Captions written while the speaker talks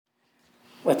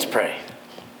Let's pray.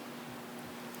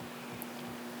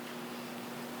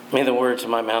 May the words of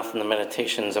my mouth and the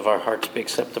meditations of our hearts be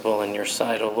acceptable in your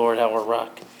sight, O Lord, our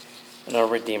rock and our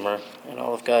Redeemer. And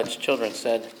all of God's children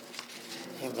said,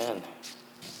 Amen.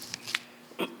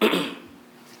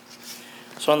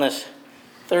 So on this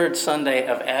third Sunday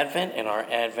of Advent, in our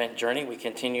Advent journey, we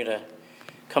continue to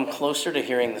come closer to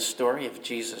hearing the story of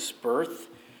Jesus' birth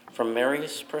from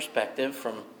Mary's perspective,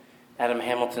 from Adam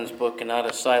Hamilton's book, And Not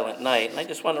a Silent Night. And I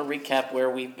just want to recap where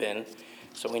we've been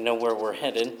so we know where we're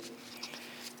headed.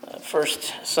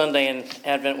 First Sunday in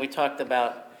Advent, we talked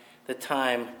about the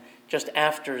time just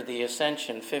after the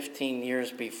Ascension, 15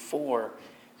 years before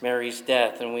Mary's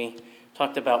death, and we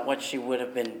talked about what she would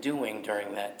have been doing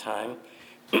during that time.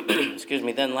 Excuse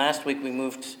me. Then last week we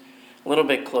moved a little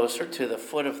bit closer to the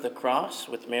foot of the cross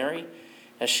with Mary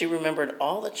as she remembered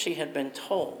all that she had been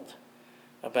told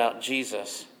about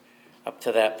Jesus up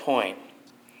to that point.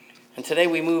 And today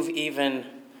we move even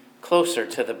closer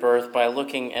to the birth by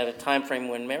looking at a time frame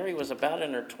when Mary was about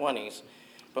in her 20s,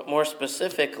 but more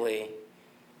specifically,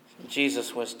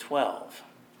 Jesus was 12.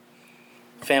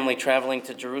 Family traveling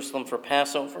to Jerusalem for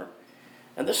Passover.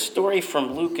 And this story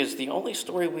from Luke is the only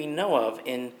story we know of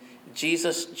in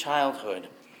Jesus' childhood.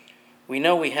 We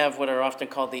know we have what are often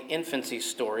called the infancy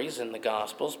stories in the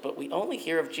Gospels, but we only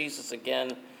hear of Jesus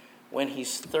again when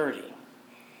he's 30.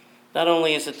 Not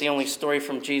only is it the only story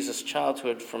from Jesus'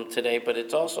 childhood from today, but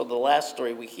it's also the last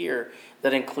story we hear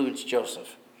that includes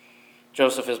Joseph.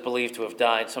 Joseph is believed to have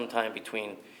died sometime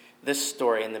between this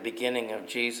story and the beginning of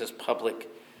Jesus' public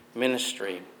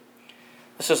ministry.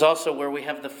 This is also where we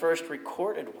have the first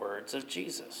recorded words of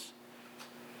Jesus.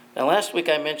 Now, last week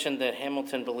I mentioned that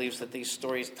Hamilton believes that these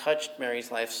stories touched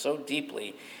Mary's life so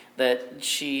deeply that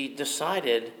she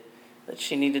decided that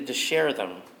she needed to share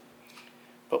them.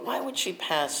 But why would she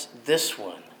pass this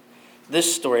one,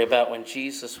 this story about when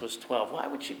Jesus was 12? Why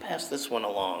would she pass this one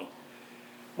along?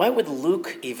 Why would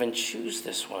Luke even choose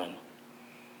this one?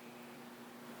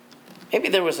 Maybe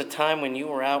there was a time when you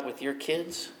were out with your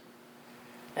kids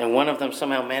and one of them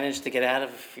somehow managed to get out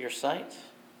of your sight.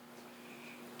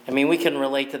 I mean, we can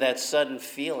relate to that sudden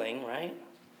feeling, right?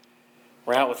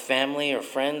 We're out with family or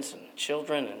friends and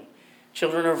children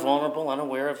are vulnerable,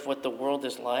 unaware of what the world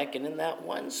is like, and in that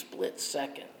one split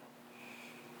second,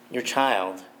 your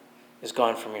child is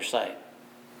gone from your sight.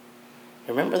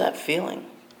 Remember that feeling?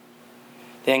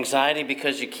 The anxiety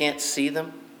because you can't see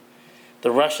them,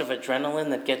 the rush of adrenaline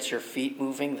that gets your feet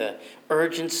moving, the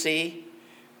urgency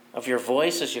of your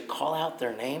voice as you call out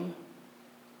their name,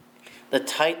 the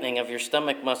tightening of your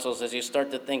stomach muscles as you start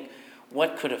to think,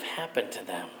 what could have happened to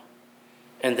them?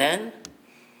 And then,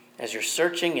 as you're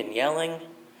searching and yelling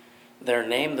their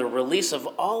name, the release of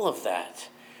all of that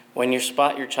when you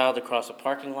spot your child across a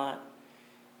parking lot,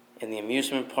 in the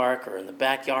amusement park, or in the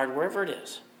backyard, wherever it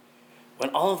is,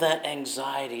 when all of that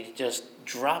anxiety just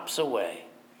drops away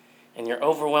and you're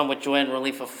overwhelmed with joy and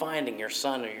relief of finding your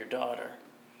son or your daughter.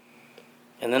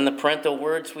 And then the parental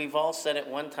words we've all said at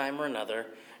one time or another,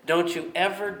 don't you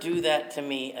ever do that to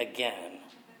me again.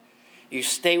 You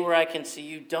stay where I can see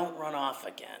you, don't run off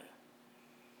again.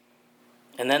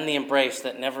 And then the embrace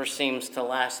that never seems to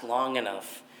last long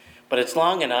enough. But it's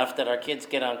long enough that our kids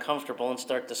get uncomfortable and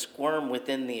start to squirm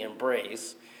within the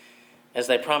embrace as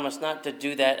they promise not to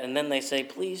do that. And then they say,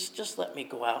 please, just let me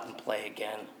go out and play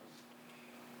again.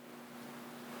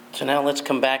 So now let's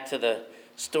come back to the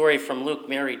story from Luke.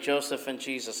 Mary, Joseph, and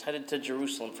Jesus headed to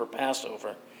Jerusalem for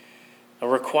Passover, a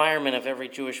requirement of every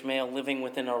Jewish male living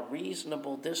within a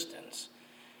reasonable distance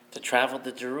to travel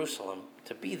to Jerusalem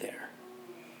to be there.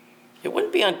 It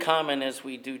wouldn't be uncommon, as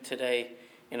we do today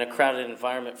in a crowded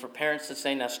environment, for parents to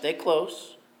say, now stay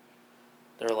close.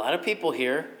 There are a lot of people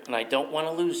here, and I don't want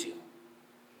to lose you.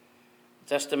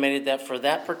 It's estimated that for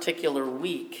that particular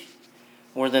week,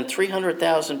 more than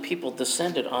 300,000 people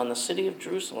descended on the city of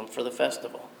Jerusalem for the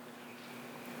festival.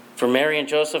 For Mary and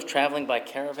Joseph traveling by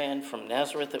caravan from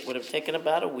Nazareth, it would have taken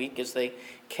about a week as they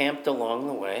camped along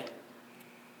the way.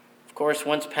 Of course,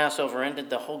 once Passover ended,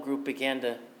 the whole group began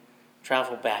to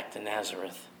travel back to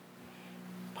Nazareth.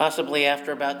 Possibly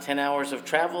after about 10 hours of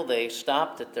travel, they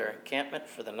stopped at their encampment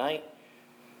for the night.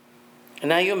 And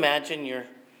now you imagine you're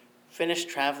finished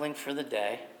traveling for the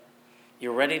day.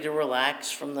 You're ready to relax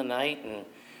from the night and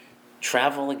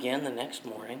travel again the next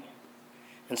morning.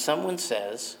 And someone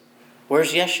says,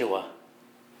 where's Yeshua?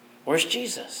 Where's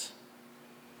Jesus?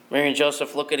 Mary and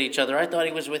Joseph look at each other. I thought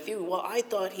he was with you. Well, I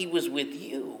thought he was with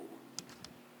you.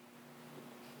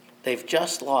 They've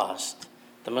just lost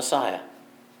the Messiah,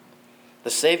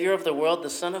 the Savior of the world, the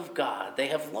Son of God. They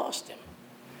have lost him.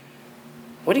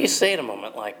 What do you say at a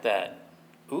moment like that?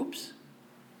 Oops.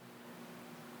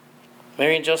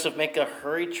 Mary and Joseph make a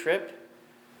hurried trip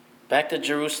back to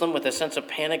Jerusalem with a sense of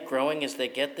panic growing as they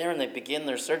get there, and they begin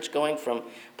their search, going from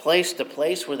place to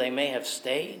place where they may have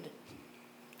stayed,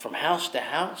 from house to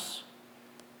house,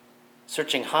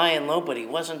 searching high and low, but he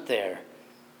wasn't there.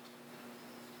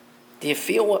 Do you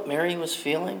feel what Mary was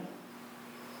feeling?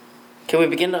 Can we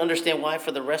begin to understand why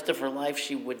for the rest of her life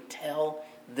she would tell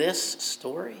this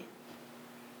story?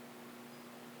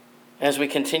 As we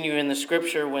continue in the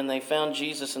scripture, when they found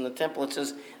Jesus in the temple, it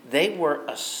says they were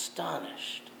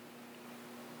astonished.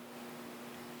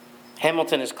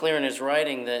 Hamilton is clear in his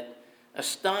writing that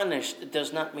astonished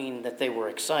does not mean that they were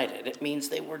excited. It means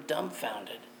they were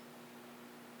dumbfounded.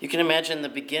 You can imagine the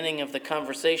beginning of the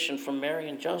conversation from Mary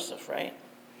and Joseph, right?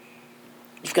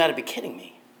 You've got to be kidding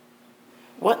me.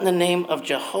 What in the name of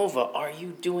Jehovah are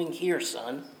you doing here,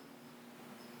 son?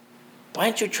 Why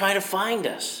don't you try to find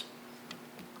us?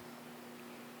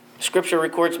 Scripture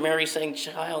records Mary saying,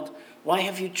 "Child, why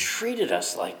have you treated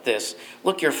us like this?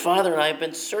 Look, your father and I have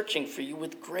been searching for you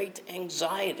with great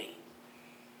anxiety."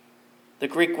 The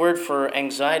Greek word for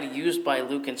anxiety used by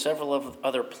Luke in several of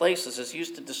other places is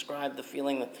used to describe the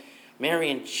feeling that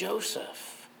Mary and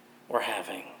Joseph were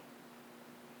having.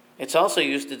 It's also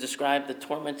used to describe the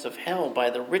torments of hell by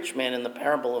the rich man in the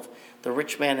parable of the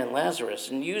rich man and Lazarus.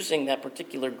 And using that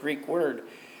particular Greek word,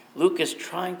 Luke is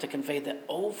trying to convey the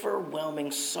overwhelming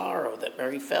sorrow that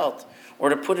Mary felt. Or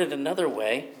to put it another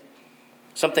way,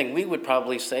 something we would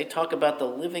probably say, talk about the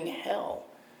living hell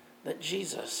that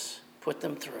Jesus put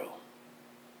them through.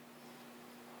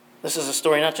 This is a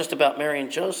story not just about Mary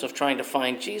and Joseph trying to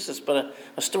find Jesus, but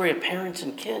a story of parents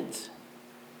and kids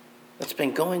that's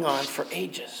been going on for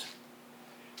ages.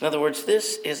 In other words,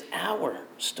 this is our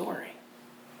story.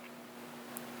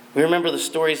 We remember the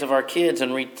stories of our kids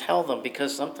and retell them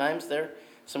because sometimes they're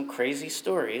some crazy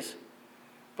stories,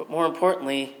 but more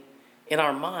importantly, in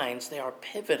our minds, they are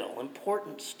pivotal,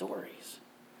 important stories.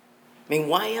 I mean,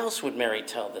 why else would Mary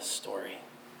tell this story?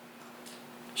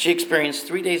 She experienced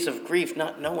 3 days of grief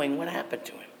not knowing what happened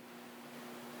to him.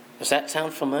 Does that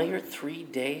sound familiar? 3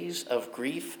 days of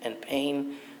grief and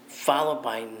pain followed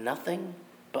by nothing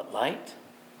but light?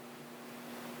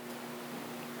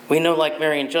 We know, like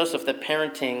Mary and Joseph, that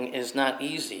parenting is not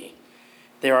easy.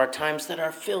 There are times that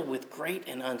are filled with great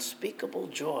and unspeakable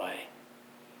joy,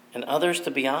 and others,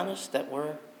 to be honest, that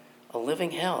were a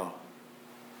living hell.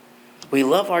 We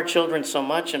love our children so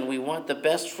much, and we want the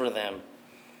best for them.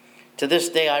 To this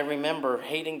day, I remember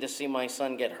hating to see my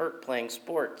son get hurt playing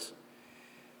sports.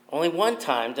 Only one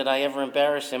time did I ever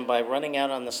embarrass him by running out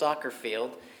on the soccer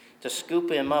field to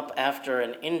scoop him up after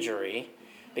an injury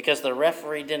because the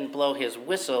referee didn't blow his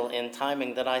whistle in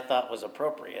timing that I thought was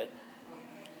appropriate.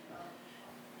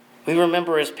 We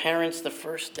remember as parents the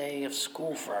first day of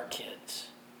school for our kids,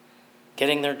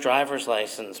 getting their driver's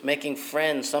license, making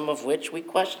friends, some of which we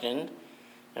questioned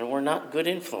and were not good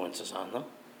influences on them.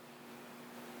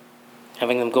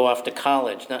 Having them go off to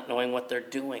college, not knowing what they're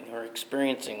doing or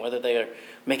experiencing, whether they are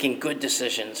making good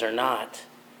decisions or not.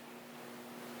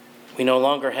 We no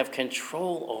longer have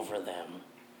control over them.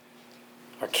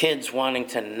 Our kids wanting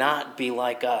to not be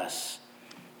like us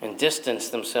and distance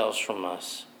themselves from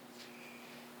us.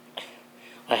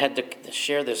 I had to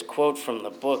share this quote from the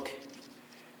book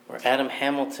where Adam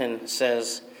Hamilton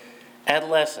says,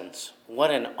 "Adolescence,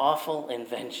 what an awful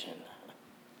invention."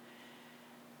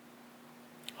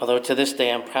 Although to this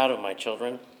day I'm proud of my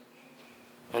children.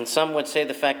 And some would say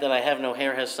the fact that I have no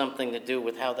hair has something to do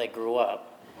with how they grew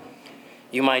up.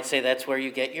 You might say that's where you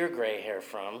get your gray hair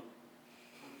from.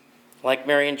 Like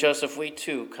Mary and Joseph, we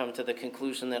too come to the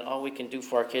conclusion that all we can do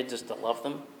for our kids is to love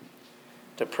them,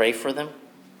 to pray for them,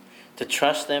 to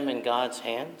trust them in God's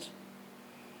hands.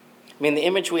 I mean, the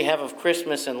image we have of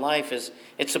Christmas and life is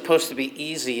it's supposed to be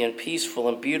easy and peaceful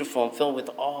and beautiful and filled with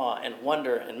awe and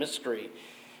wonder and mystery.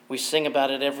 We sing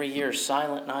about it every year,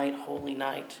 Silent Night, Holy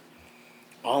Night.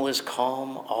 All is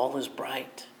calm, all is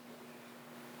bright.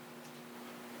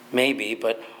 Maybe,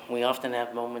 but we often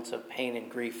have moments of pain and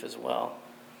grief as well.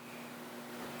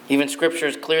 Even Scripture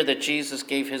is clear that Jesus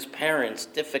gave his parents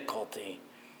difficulty.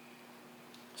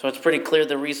 So it's pretty clear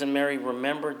the reason Mary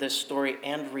remembered this story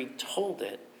and retold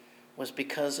it was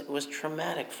because it was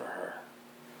traumatic for her.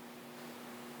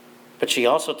 But she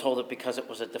also told it because it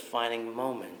was a defining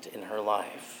moment in her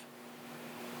life.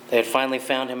 They had finally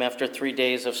found him after 3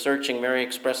 days of searching. Mary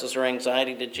expresses her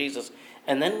anxiety to Jesus.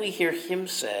 And then we hear him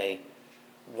say,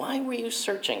 "Why were you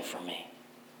searching for me?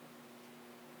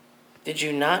 Did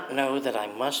you not know that I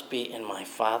must be in my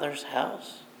Father's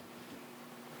house?"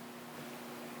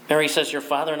 Mary says, "Your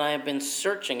father and I have been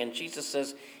searching." And Jesus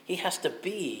says he has to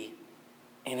be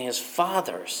in his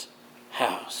Father's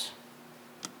house.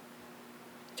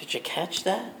 Did you catch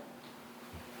that?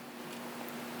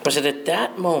 Was it at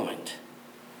that moment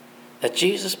that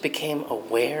Jesus became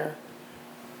aware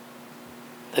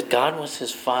that God was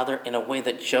his Father in a way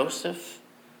that Joseph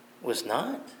was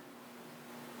not?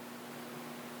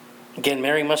 Again,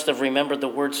 Mary must have remembered the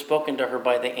words spoken to her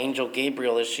by the angel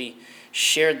Gabriel as she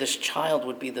shared this child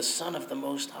would be the Son of the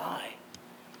Most High.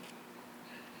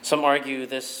 Some argue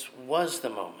this was the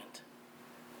moment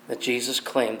that Jesus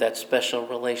claimed that special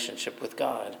relationship with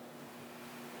God.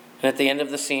 And at the end of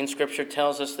the scene, Scripture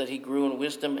tells us that he grew in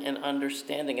wisdom and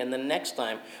understanding. And the next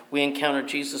time we encounter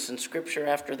Jesus in Scripture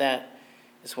after that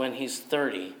is when he's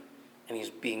 30 and he's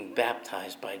being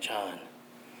baptized by John.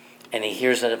 And he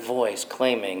hears a voice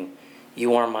claiming,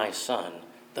 "You are my Son,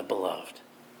 the beloved."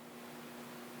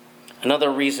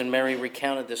 Another reason Mary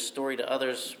recounted this story to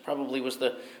others probably was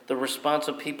the response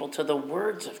of people to the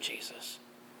words of Jesus.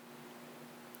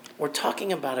 We're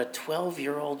talking about a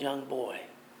 12-year-old young boy.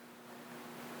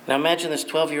 Now imagine this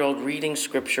 12-year-old reading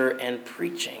Scripture and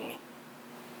preaching.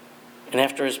 And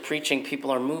after his preaching,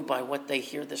 people are moved by what they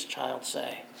hear this child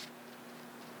say.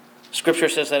 Scripture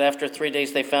says that after 3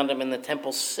 days, they found him in the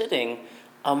temple sitting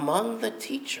among the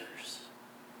teachers,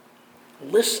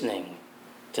 listening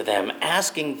to them,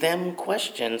 asking them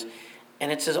questions.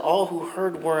 And it says all who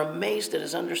heard were amazed at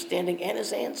his understanding and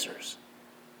his answers.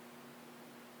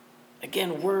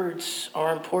 Again, words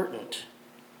are important.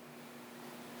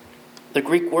 The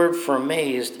Greek word for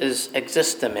amazed is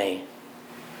existeme.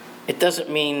 It doesn't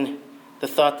mean the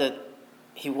thought that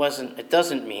he was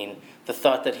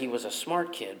a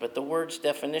smart kid, but the word's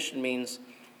definition means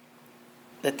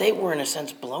that they were, in a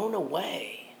sense, blown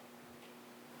away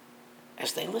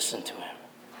as they listened to him.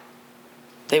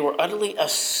 They were utterly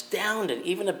astounded,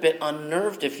 even a bit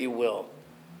unnerved, if you will.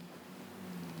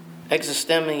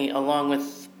 Existeme, along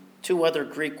with two other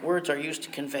Greek words, are used to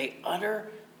convey utter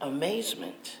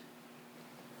amazement.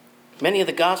 Many of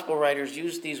the gospel writers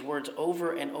use these words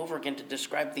over and over again to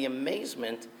describe the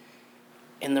amazement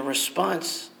in the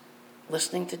response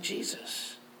listening to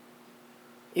Jesus.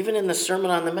 Even in the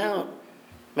Sermon on the Mount,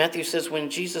 Matthew says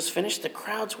when Jesus finished, the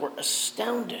crowds were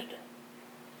astounded.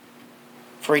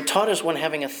 For he taught as one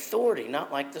having authority,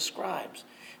 not like the scribes.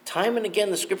 Time and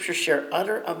again, the Scriptures share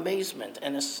utter amazement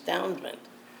and astoundment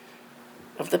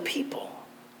of the people.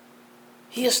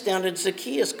 He astounded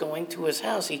Zacchaeus going to his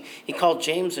house. He called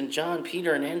James and John,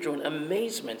 Peter and Andrew in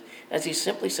amazement as he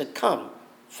simply said, "Come,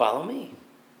 follow me."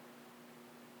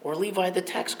 Or Levi the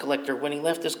tax collector when he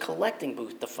left his collecting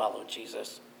booth to follow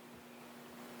Jesus.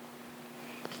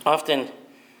 Often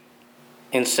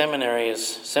in seminary, as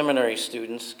seminary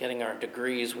students getting our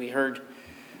degrees, we heard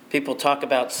people talk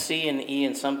about C and E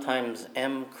and sometimes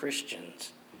M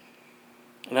Christians.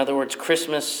 In other words,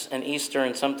 Christmas and Easter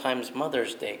and sometimes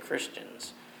Mother's Day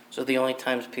Christians. So the only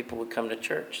times people would come to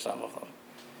church, some of them.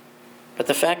 But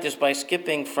the fact is, by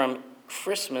skipping from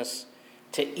Christmas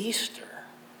to Easter,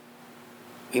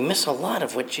 we miss a lot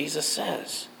of what Jesus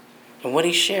says and what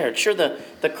he shared. Sure,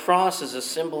 the cross is a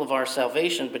symbol of our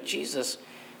salvation, but Jesus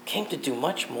came to do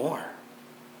much more.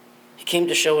 He came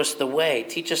to show us the way,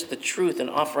 teach us the truth, and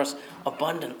offer us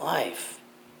abundant life.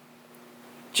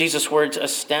 Jesus' words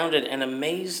astounded and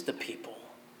amazed the people.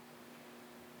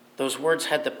 Those words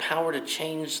had the power to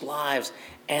change lives,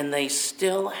 and they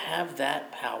still have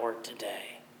that power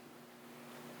today.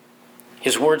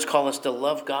 His words call us to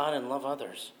love God and love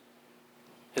others.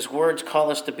 His words call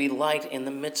us to be light in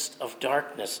the midst of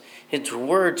darkness. His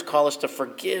words call us to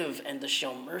forgive and to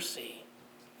show mercy.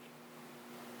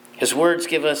 His words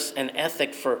give us an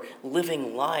ethic for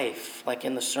living life, like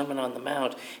in the Sermon on the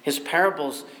Mount. His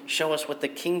parables show us what the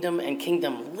kingdom and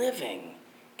kingdom living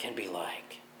can be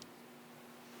like.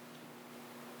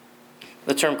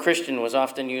 The term Christian was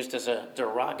often used as a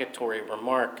derogatory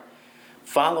remark.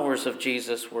 Followers of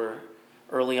Jesus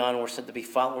early on were said to be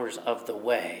followers of the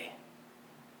way.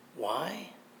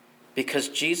 Why? Because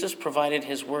Jesus provided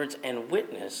his words and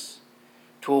witness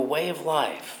to a way of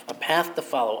life, a path to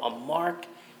follow, a mark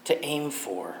to aim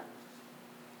for.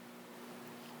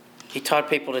 He taught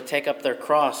people to take up their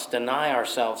cross, deny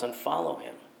ourselves, and follow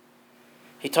him.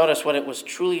 He taught us what it was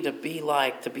truly to be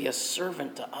like, to be a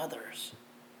servant to others.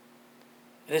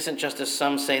 It isn't just as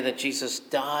some say that Jesus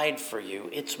died for you.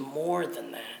 It's more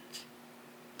than that.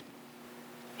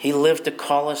 He lived to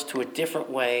call us to a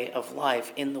different way of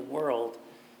life in the world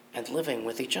and living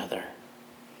with each other.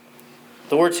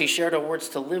 The words he shared are words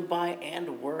to live by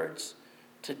and words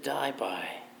to die by.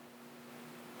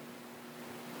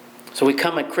 So we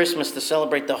come at Christmas to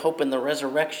celebrate the hope and the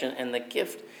resurrection and the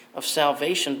gift of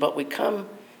salvation, but we come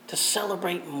to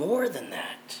celebrate more than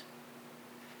that.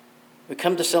 We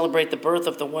come to celebrate the birth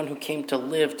of the one who came to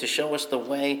live, to show us the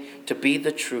way, to be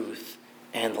the truth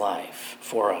and life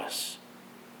for us.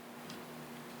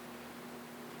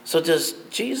 So does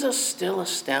Jesus still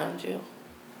astound you?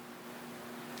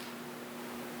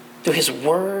 Do his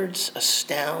words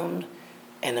astound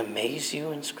and amaze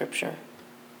you in Scripture?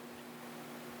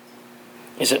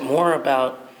 Is it more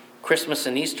about Christmas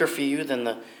and Easter for you than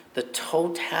the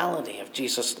totality of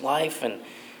Jesus' life and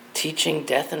teaching,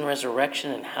 death and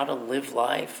resurrection, and how to live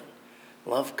life,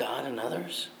 love God and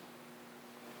others?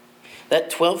 That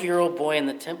 12-year-old boy in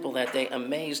the temple that day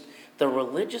amazed the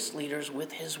religious leaders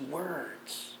with his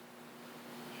words.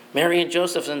 Mary and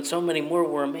Joseph and so many more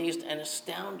were amazed and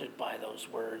astounded by those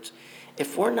words.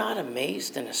 If we're not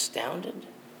amazed and astounded,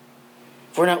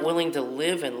 if we're not willing to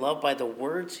live and love by the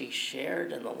words he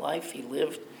shared and the life he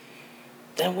lived,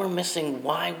 then we're missing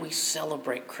why we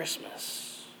celebrate Christmas.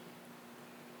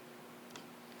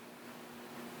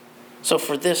 So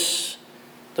for this,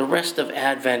 the rest of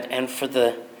Advent, and for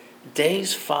the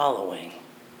days following,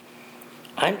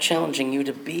 I'm challenging you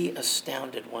to be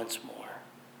astounded once more,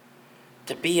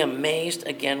 to be amazed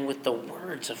again with the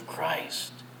words of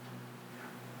Christ,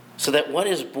 so that what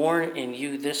is born in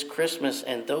you this Christmas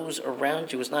and those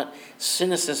around you is not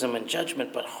cynicism and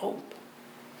judgment, but hope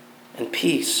and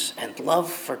peace and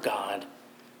love for God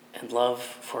and love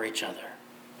for each other.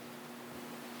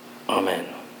 Amen.